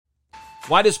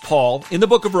Why does Paul, in the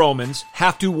book of Romans,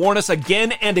 have to warn us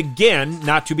again and again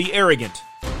not to be arrogant?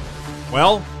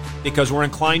 Well, because we're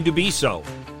inclined to be so.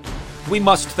 We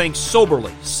must think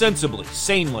soberly, sensibly,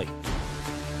 sanely.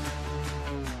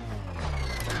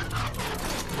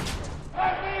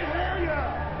 Let me hear you!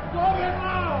 Going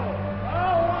low!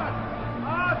 A1,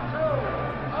 A2,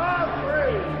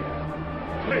 A3.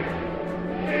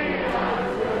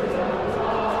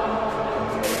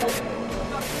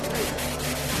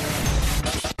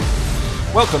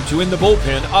 Welcome to In the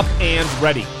Bullpen, Up and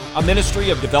Ready, a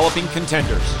ministry of developing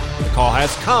contenders. The call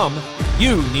has come.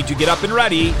 You need to get up and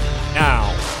ready now.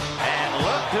 And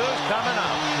look who's coming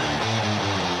up.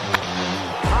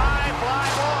 High fly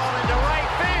ball into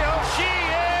right field. She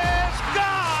is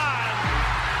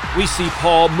gone. We see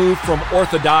Paul move from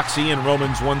orthodoxy in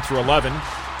Romans 1 through 11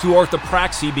 to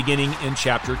orthopraxy beginning in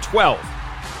chapter 12.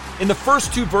 In the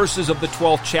first two verses of the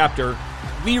 12th chapter,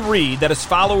 we read that as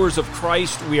followers of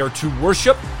Christ, we are to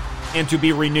worship and to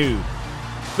be renewed.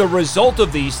 The result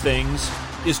of these things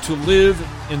is to live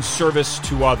in service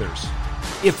to others.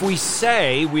 If we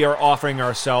say we are offering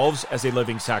ourselves as a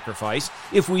living sacrifice,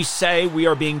 if we say we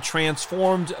are being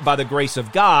transformed by the grace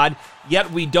of God,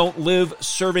 yet we don't live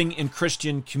serving in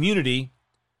Christian community,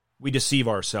 we deceive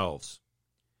ourselves.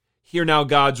 Hear now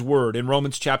God's word in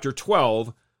Romans chapter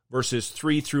 12, verses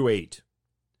 3 through 8.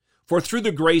 For through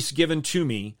the grace given to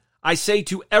me, I say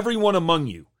to everyone among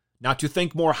you, not to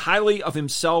think more highly of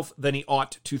himself than he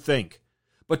ought to think,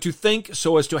 but to think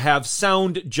so as to have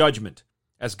sound judgment,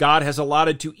 as God has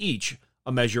allotted to each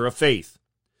a measure of faith.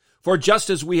 For just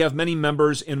as we have many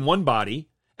members in one body,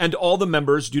 and all the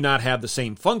members do not have the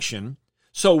same function,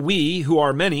 so we, who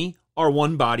are many, are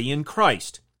one body in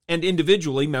Christ, and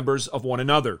individually members of one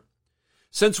another.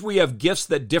 Since we have gifts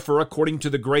that differ according to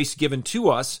the grace given to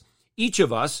us, each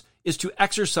of us is to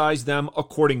exercise them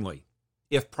accordingly.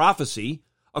 If prophecy,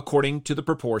 according to the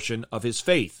proportion of his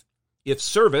faith. If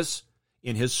service,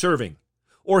 in his serving.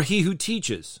 Or he who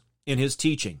teaches, in his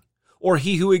teaching. Or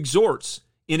he who exhorts,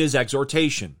 in his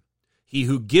exhortation. He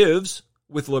who gives,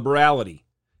 with liberality.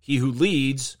 He who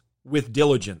leads, with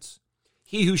diligence.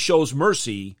 He who shows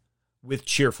mercy, with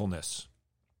cheerfulness.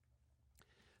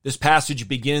 This passage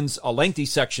begins a lengthy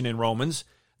section in Romans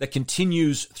that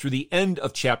continues through the end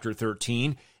of chapter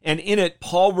 13, and in it,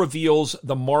 Paul reveals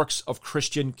the marks of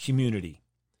Christian community.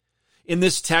 In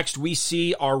this text, we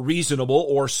see our reasonable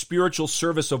or spiritual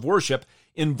service of worship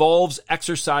involves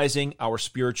exercising our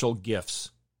spiritual gifts.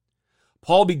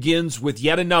 Paul begins with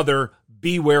yet another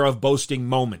beware of boasting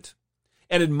moment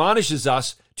and admonishes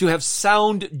us to have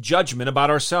sound judgment about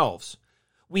ourselves.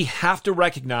 We have to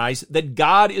recognize that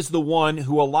God is the one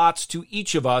who allots to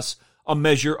each of us a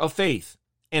measure of faith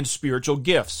and spiritual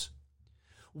gifts.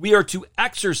 We are to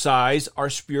exercise our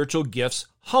spiritual gifts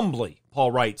humbly,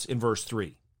 Paul writes in verse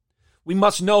 3. We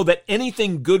must know that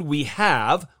anything good we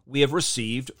have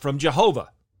received from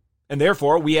Jehovah, and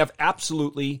therefore we have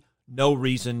absolutely no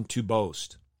reason to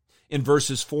boast. In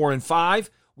verses 4 and 5,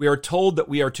 we are told that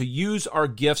we are to use our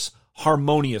gifts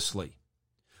harmoniously.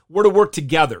 We're to work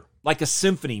together, like a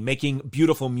symphony making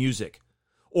beautiful music,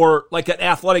 or like an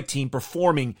athletic team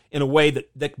performing in a way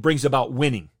that brings about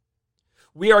winning.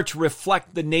 We are to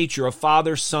reflect the nature of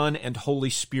Father, Son, and Holy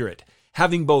Spirit,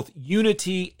 having both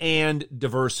unity and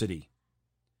diversity.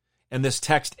 And this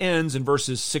text ends in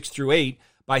verses 6 through 8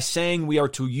 by saying we are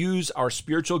to use our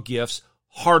spiritual gifts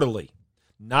heartily,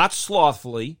 not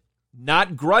slothfully,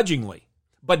 not grudgingly,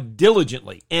 but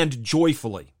diligently and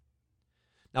joyfully.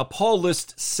 Now, Paul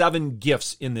lists 7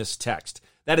 gifts in this text.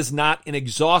 That is not an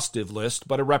exhaustive list,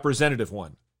 but a representative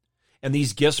one. And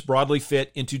these gifts broadly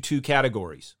fit into 2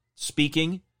 categories: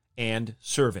 speaking and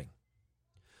serving.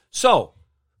 So,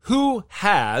 who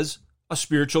has a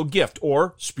spiritual gift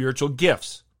or spiritual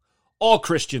gifts? All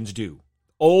Christians do,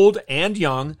 old and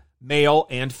young, male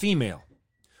and female.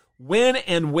 When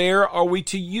and where are we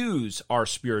to use our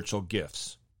spiritual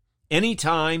gifts?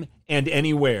 Anytime and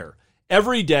anywhere,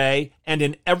 every day and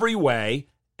in every way,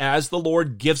 as the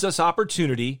Lord gives us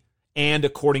opportunity and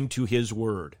according to his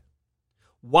word.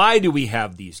 Why do we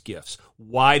have these gifts?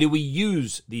 Why do we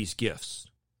use these gifts?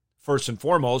 First and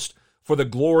foremost, for the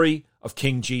glory of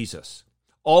King Jesus.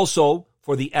 Also,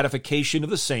 for the edification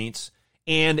of the saints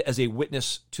and as a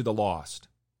witness to the lost.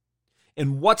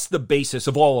 And what's the basis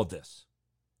of all of this?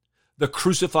 The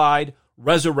crucified,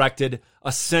 resurrected,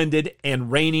 ascended,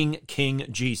 and reigning King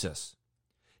Jesus.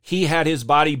 He had his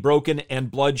body broken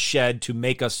and blood shed to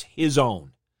make us his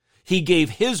own. He gave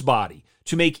his body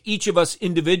to make each of us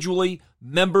individually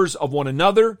members of one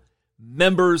another,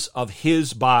 members of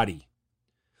his body.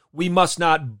 We must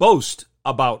not boast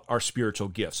about our spiritual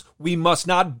gifts. We must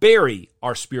not bury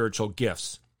our spiritual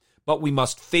gifts, but we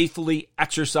must faithfully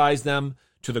exercise them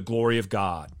to the glory of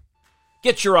God.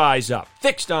 Get your eyes up,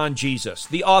 fixed on Jesus,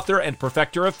 the author and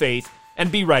perfecter of faith,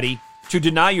 and be ready to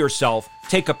deny yourself,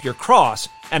 take up your cross,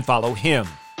 and follow him.